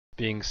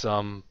being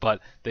some, but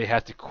they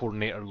have to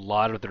coordinate a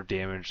lot of their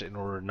damage in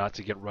order not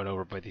to get run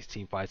over by these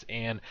team fights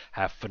and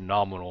have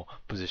phenomenal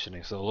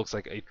positioning. So it looks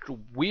like a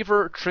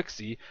Weaver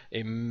Trixie,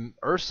 a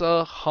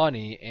Ursa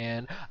Honey,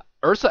 and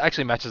Ursa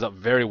actually matches up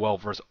very well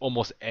versus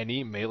almost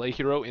any melee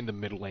hero in the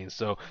mid lane.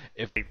 So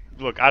if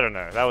look, I don't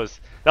know, that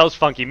was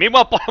funky.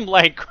 Meanwhile, bottom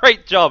lane,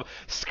 great job.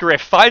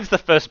 Scriff finds the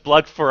first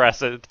blood for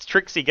us.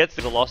 Trixie gets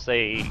the loss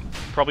they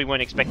probably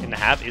weren't expecting to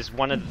have. Is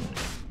one of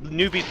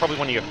NewBee's probably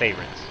one of your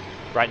favorites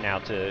right now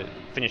to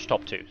finish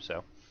top 2.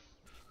 So.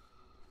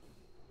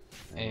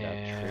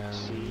 And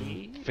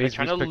Trixie, they're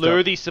trying to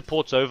lure these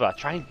supports over.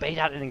 Try and bait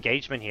out an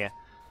engagement here.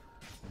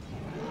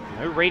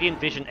 No Radiant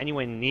Vision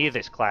anywhere near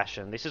this clash,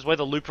 and this is where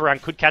the loop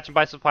around could catch him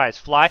by surprise.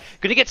 Fly,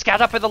 gonna get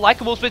scouted up by the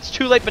Lycan Wolves, but it's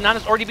too late.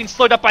 Banana's already been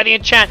slowed up by the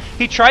enchant.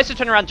 He tries to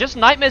turn around, just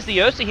nightmares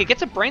the Ursa here,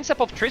 gets a brain step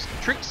off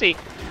Trixie.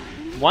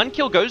 One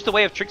kill goes the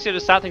way of Trixie to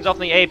start things off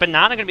in the A.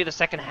 Banana gonna be the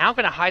second. How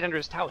gonna hide under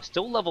his tower?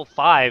 Still level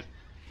 5.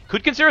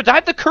 Could consider a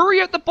dive. The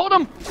Courier at the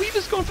bottom.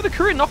 Weaver's going for the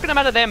Courier, knocking him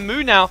out of their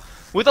Moo now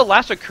with a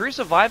lasso. Courier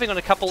surviving on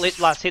a couple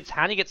last hits.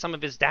 Hani gets some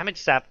of his damage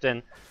sapped,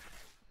 and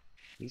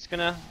he's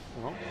gonna,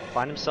 well,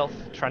 find himself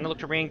trying to look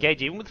to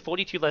re-engage, even with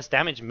 42 less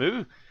damage.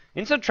 Moo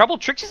in some trouble.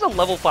 Trixie's a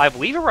level 5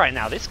 Weaver right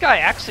now. This guy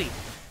actually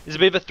is a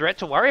bit of a threat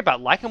to worry about.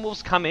 Lycan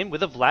Wolves come in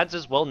with a Vlad's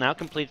as well, now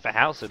complete for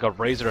House. They've got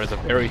Razor as a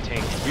very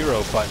tanky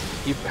hero, but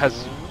he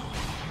has...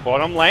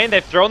 Bottom lane,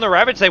 they've thrown the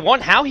Ravage. They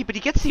want Howie, but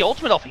he gets the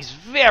ultimate off. He's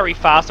very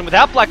fast, and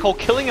without Black Hole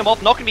killing him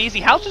off, not going to be easy.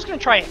 House just going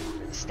to try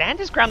and stand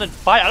his ground and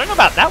fight. I don't know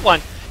about that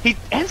one. He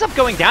ends up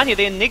going down here.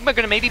 The Enigma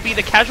going to maybe be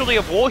the casualty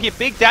of war here.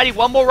 Big Daddy,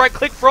 one more right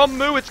click from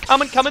Moo. It's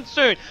coming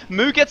soon.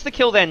 Moo gets the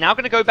kill there. Now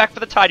going to go back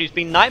for the Tide, who's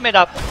been nightmared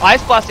up.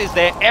 Ice Blast is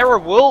there. Error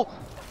will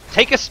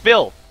take a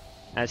spill,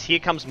 as here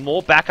comes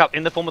more backup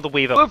in the form of the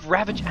Weaver. Both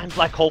Ravage and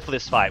Black Hole for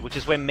this fight, which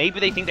is where maybe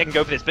they think they can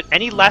go for this. But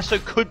any lasso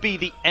could be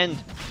the end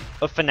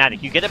of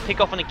Fnatic. You get a pick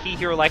off on a key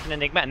hero like an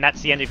Enigma, and that's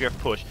the end of your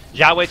push.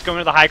 Zhao Wei's going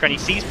to the high ground. He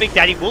sees Big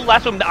Daddy. Will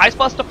lasso him. The Ice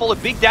Blast to follow.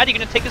 Big Daddy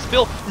going to take a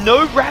spill.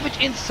 No Ravage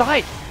in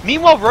sight.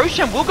 Meanwhile,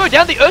 Roshan will go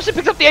down. The Ursa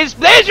picks up the ace.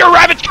 There's your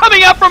Ravage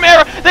coming out from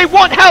Error. They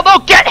want Hal.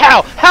 They'll get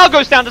Hal. Hal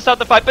goes down to start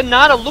the fight.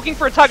 Banana looking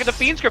for a target. The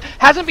Fiend Script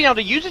hasn't been able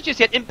to use it just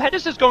yet.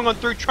 Impetus is going on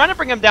through, trying to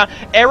bring him down.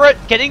 Error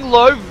getting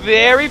low,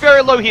 very,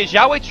 very low here.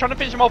 Zhao Wei's trying to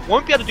finish him off.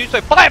 Won't be able to do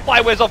so. Firefly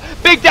wears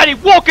off. Big Daddy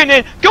walking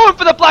in. Going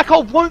for the Black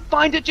Hole. Won't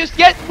find it just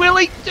yet. Will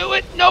he do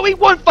it? No, he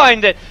won't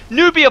find it.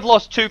 NewBee have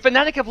lost 2.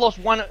 Fnatic have lost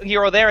 1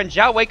 hero there. And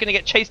Zhao Wei going to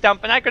get chased down.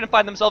 Fnatic going to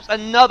find themselves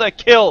another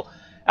kill.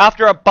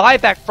 After a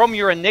buyback from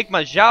your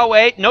Enigma, Zhao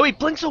Wei, no, he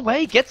blinks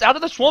away, gets out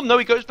of the swarm. No,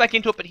 he goes back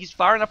into it, but he's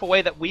far enough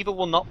away that Weaver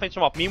will not finish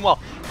him off. Meanwhile,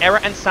 Error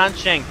and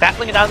Sansheng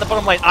battling it out in the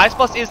bottom lane. Ice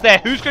Blast is there.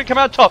 Who's going to come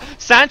out top?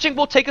 Sansheng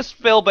will take a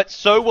spill, but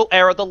so will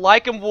Error. The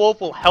Lycan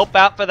Wolf will help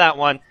out for that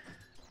one.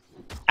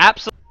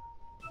 Absolutely.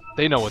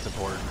 They know what's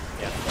important.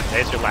 Yeah,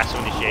 there's your lasso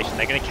initiation.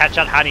 They're going to catch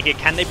out Hani here.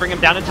 Can they bring him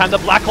down in time? The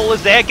Black Hole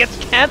is there. Gets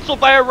cancelled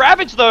by a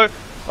Ravage, though.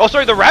 Oh,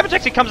 sorry, the Ravage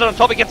actually comes out on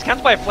top. It gets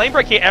cancelled by a Flame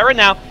Break here. Error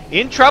now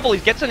in trouble. He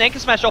gets an Anchor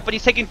Smash off, but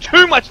he's taking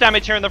too much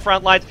damage here in the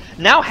front lines.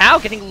 Now Hao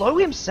getting low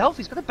himself.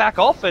 He's going to back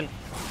off, and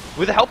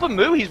with the help of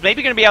Moo, he's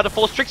maybe going to be able to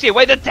force Trixie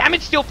away. The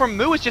damage steal from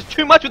Moo is just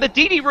too much with the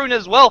DD rune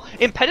as well.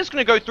 Impetus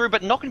going to go through,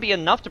 but not going to be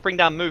enough to bring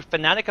down Moo.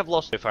 Fnatic have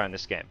lost so far in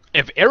this game.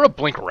 If Error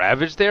blink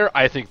Ravage there,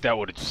 I think that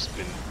would have just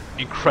been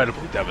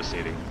incredibly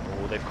devastating.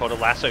 Oh, they've caught a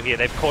lasso here.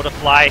 They've caught a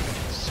fly.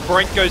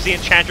 Sprint goes the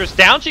Enchantress.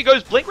 Down she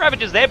goes. Blink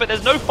Ravage is there, but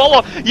there's no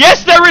follow-up.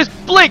 Yes, there is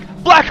Blink.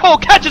 Black Hole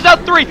catches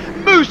out 3.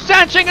 Moo,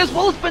 Sansheng, as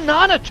well as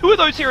Banana. 2 of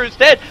those heroes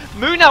dead.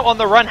 Moo now on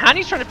the run.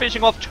 Hani's trying to finish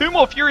him off. 2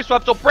 more Fury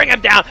Swipes will bring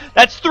him down.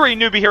 That's 3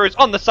 NewBee heroes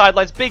on the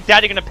sidelines. Big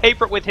Daddy going to pay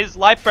for it with his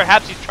life,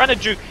 perhaps. He's trying to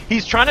juke.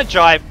 He's trying to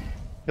jive.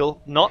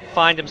 He'll not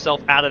find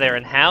himself out of there.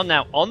 And Hal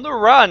now on the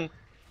run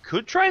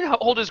could try and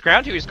hold his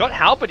ground here. He's got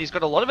Hal, but he's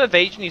got a lot of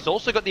evasion. He's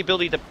also got the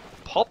ability to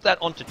pop that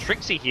onto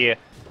Trixie here.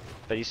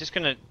 But he's just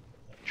going to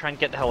try and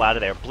get the hell out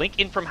of there. Blink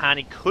in from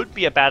Hani could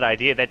be a bad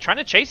idea. They're trying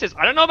to chase this.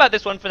 I don't know about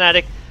this one,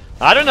 Fnatic.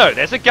 I don't know.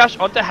 There's a gush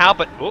onto Hal,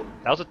 but oh,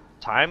 that was a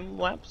time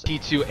lapse.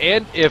 T2,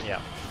 and if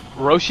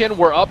Roshan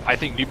were up, I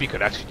think NewBee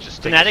could actually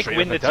just take Fnatic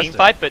win the team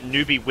fight, but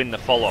NewBee win the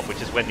follow-up,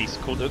 which is when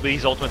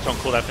these ultimates on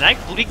cooldown.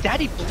 Fnatic, Big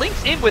Daddy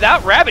blinks in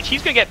without Ravage.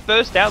 He's going to get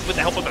first down with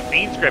the help of the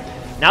Fiend Script.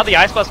 Now the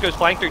Ice Blast goes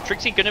flying through.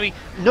 Trixie going to be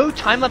no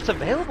time lapse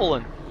available,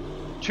 and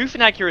 2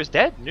 Fnatic heroes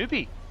dead.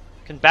 NewBee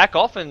can back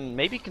off, and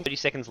maybe 30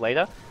 seconds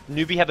later,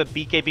 NewBee have a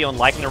BKB on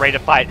Lycan array to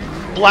fight.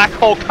 Black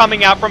Hole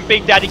coming out from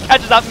Big Daddy,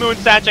 catches up Moo and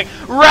Sansheng.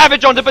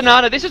 Ravage onto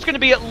Banana. This is going to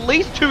be at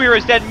least 2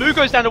 heroes dead. Moo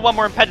goes down to 1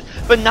 more Impetus.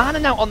 Banana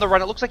now on the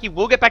run. It looks like he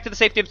will get back to the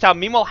safety of town.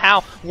 Meanwhile,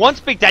 Hao, once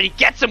Big Daddy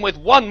gets him with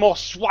 1 more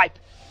swipe,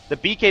 the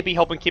BKB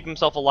helping keep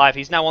himself alive.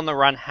 He's now on the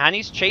run.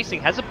 Hani's chasing,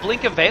 has a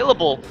blink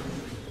available.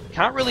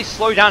 Can't really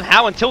slow down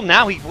Hao until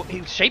now. He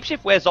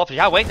Shapeshift wears off.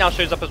 Zhao Wei now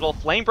shows up as well.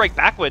 Flame Break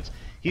backwards.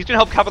 He's going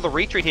to help cover the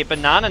retreat here.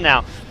 Banana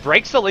now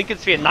breaks the Lincoln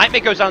Sphere. Nightmare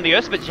goes down the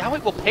Ursa, but Zhao Wei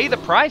will pay the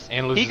price.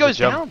 And loses he goes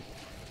the gem. down.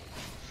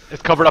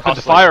 It's covered up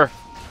into fire.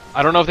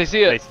 I don't know if they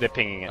see it. They're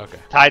pinging it. Okay.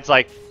 Tide's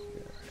like,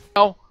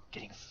 oh,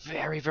 getting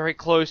very, very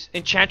close.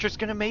 Enchantress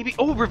going to maybe,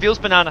 oh, reveals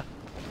Banana.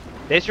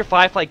 There's your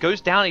Firefly, goes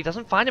down, he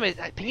doesn't find him,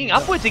 pinging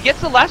upwards, he gets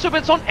the lasso,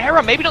 but it's on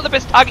Era, maybe not the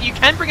best target, you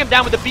can bring him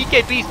down with the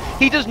BKBs,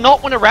 he does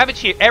not want to Ravage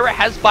here, Era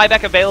has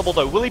buyback available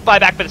though, will he buy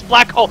back, but it's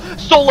Black Hole,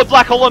 solo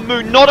Black Hole on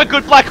Moo, not a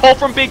good Black Hole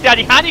from Big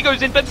Daddy, Hani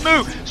goes in, but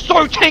Moo,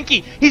 so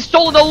tanky, he's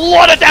stolen a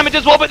lot of damage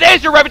as well, but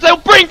there's your Ravage, they'll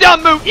bring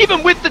down Moo,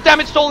 even with the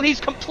damage stolen, he's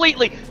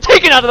completely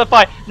taken out of the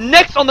fight.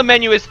 Next on the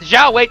menu is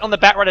Zhao Wait on the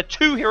Batrider,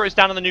 2 heroes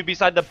down on the NewBee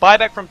side, the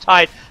buyback from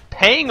Tide,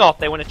 paying off.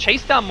 They want to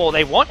chase down more.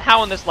 They want Hao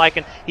on this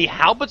Lycan. He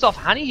halberds off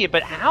Honey here,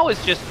 but Hao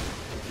has just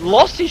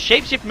lost his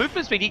shapeshift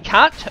movement speed. He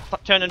can't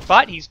turn and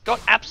fight. He's got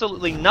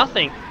absolutely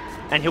nothing.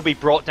 And he'll be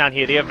brought down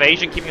here. The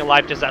evasion keeping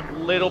alive just that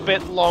little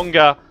bit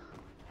longer.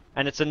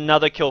 And it's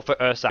another kill for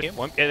Ursa.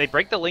 They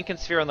break the Lincoln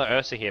Sphere on the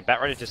Ursa here.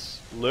 Batrider just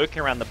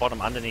lurking around the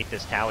bottom underneath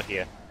this tower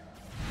here.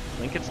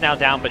 Lincoln's now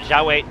down, but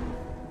Zhao Wei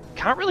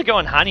can't really go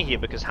on Hani here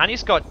because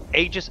Hani's got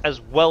Aegis as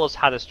well as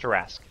Hada's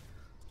Tarask.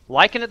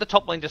 Lycan at the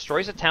top lane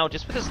destroys a tower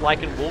just with his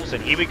Lycan Wolves,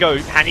 and here we go.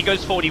 Hani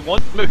goes forward, he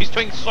wants to move, he's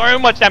doing so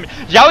much damage.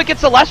 Zhao gets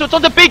the lasso, it's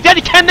on the Big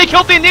Daddy. Can they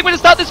kill the Enigma to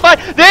start this fight?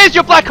 There's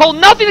your Black Hole,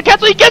 nothing to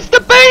cancel, he gets the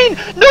Bane!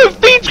 No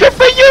Fiend Script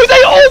for you,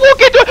 they all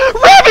walk into it!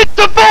 Ravage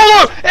to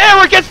follow!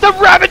 Era gets the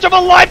Ravage of a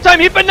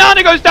lifetime here,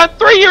 Banana goes down,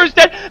 3 heroes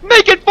dead,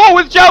 make it 4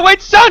 with Zhao Wei,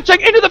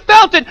 soundcheck into the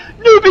fountain!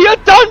 NewBee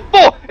are done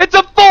for! It's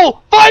a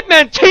full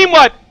 5-man team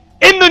wipe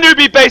in the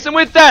NewBee base, and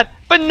with that,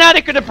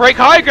 Fnatic gonna break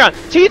high ground.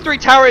 T3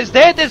 tower is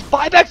there, there's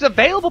buybacks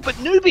available, but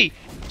NewBee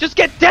just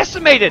get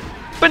decimated.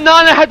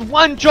 Banana had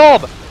one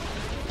job.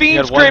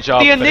 Fiend Script,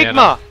 the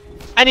Enigma.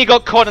 And he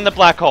got caught in the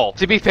Black Hole.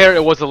 To be fair,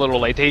 it was a little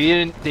late. They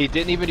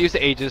didn't even use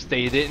the Aegis,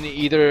 they didn't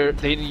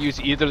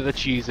use either of the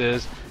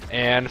cheeses,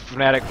 and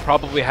Fnatic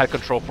probably had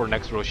control for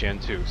next Roshan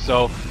too.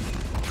 So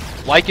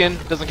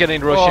Lycan doesn't get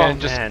any Roshan,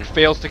 just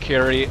fails to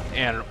carry,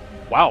 and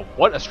wow,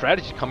 what a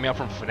strategy coming out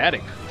from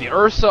Fnatic. The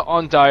Ursa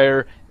on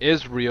Dire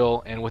is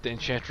real, and with the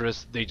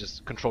Enchantress, they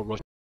just control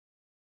Roshan.